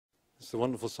It's a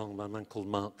wonderful song by a man called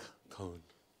Mark Cohen.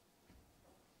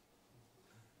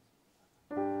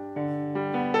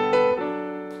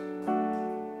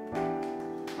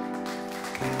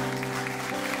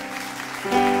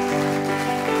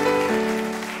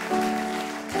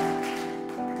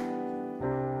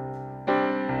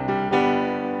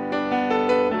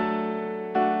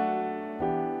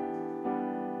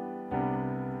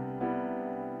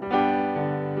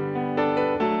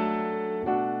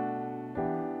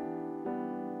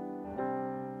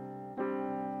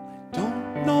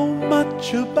 Know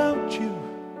much about you,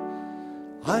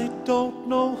 I don't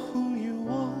know who you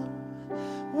are.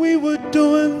 We were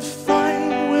doing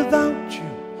fine without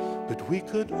you, but we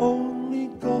could only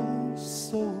go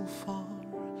so far.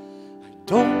 I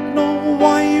don't know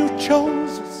why you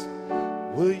chose us.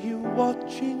 Were you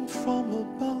watching from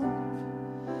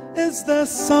above? Is there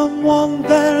someone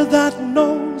there that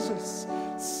knows us?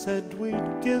 Said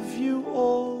we'd give you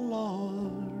all our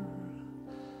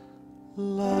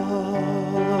love.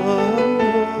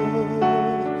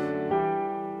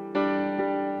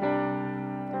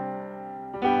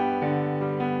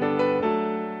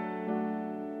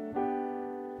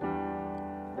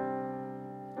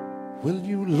 Will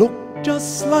you look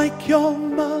just like your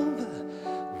mother?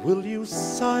 Will you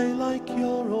sigh like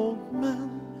your old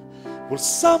man? Will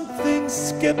something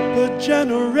skip a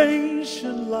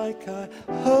generation like I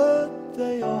heard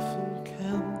they often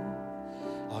can?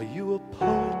 Are you a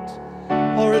poet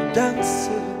or a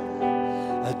dancer,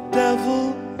 a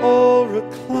devil or a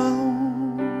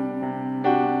clown?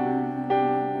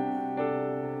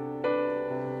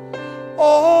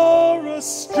 Or a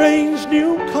strange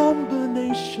new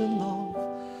combination of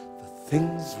the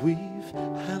things we've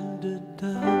handed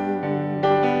down?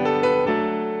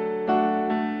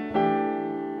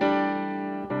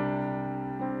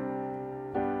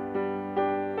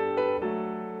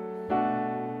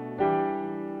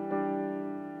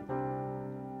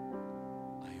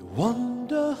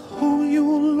 Wonder who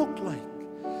you'll look like.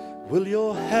 Will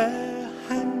your hair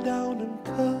hang down and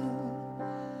curl?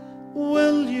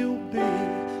 Will you be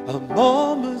a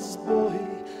mama's boy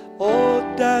or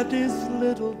daddy's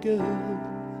little girl?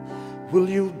 Will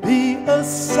you be a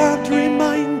sad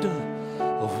reminder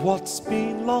of what's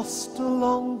been lost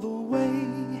along the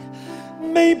way?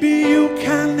 Maybe you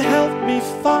can help me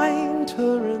find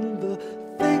her in the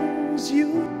things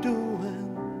you do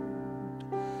and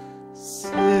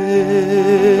say.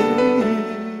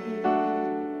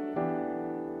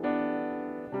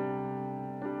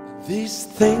 These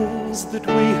things that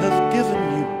we have given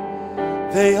you,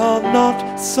 they are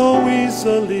not so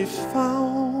easily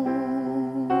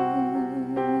found.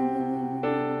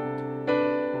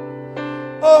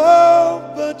 Oh,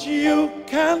 but you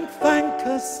can thank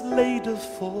us later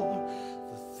for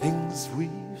the things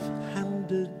we've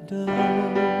handed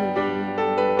down.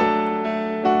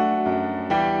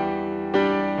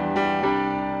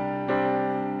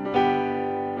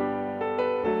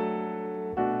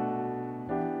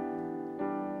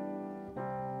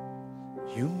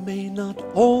 You may not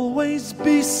always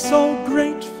be so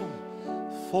grateful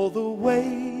for the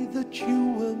way that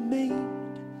you were made.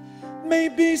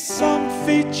 Maybe some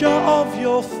feature of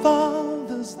your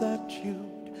father's that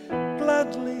you'd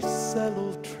gladly sell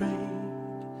or trade.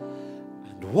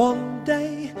 And one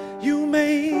day you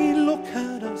may look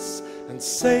at us and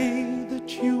say that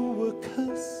you were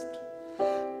cursed.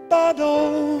 But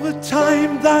over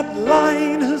time that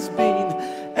line has been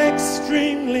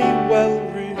extremely well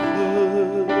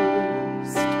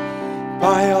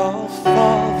by our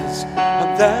fathers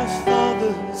and their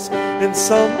fathers in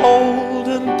some old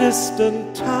and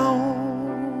distant town.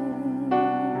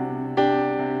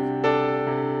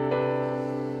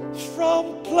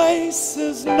 From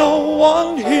places no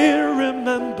one here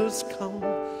remembers come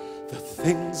the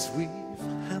things we've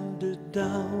handed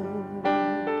down.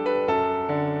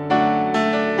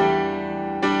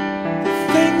 The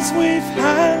things we've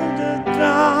handed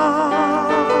down.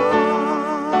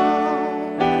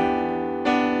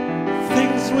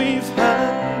 We've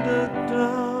handed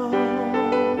down.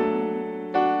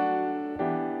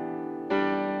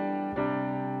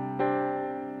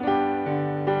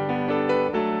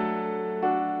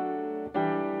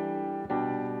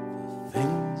 The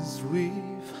things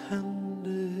we've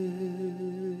handed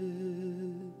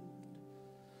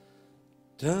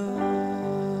down.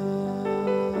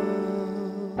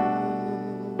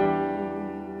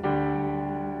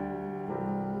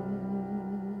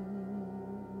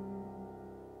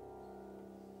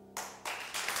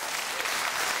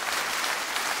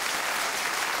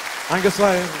 Angus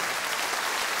Lane.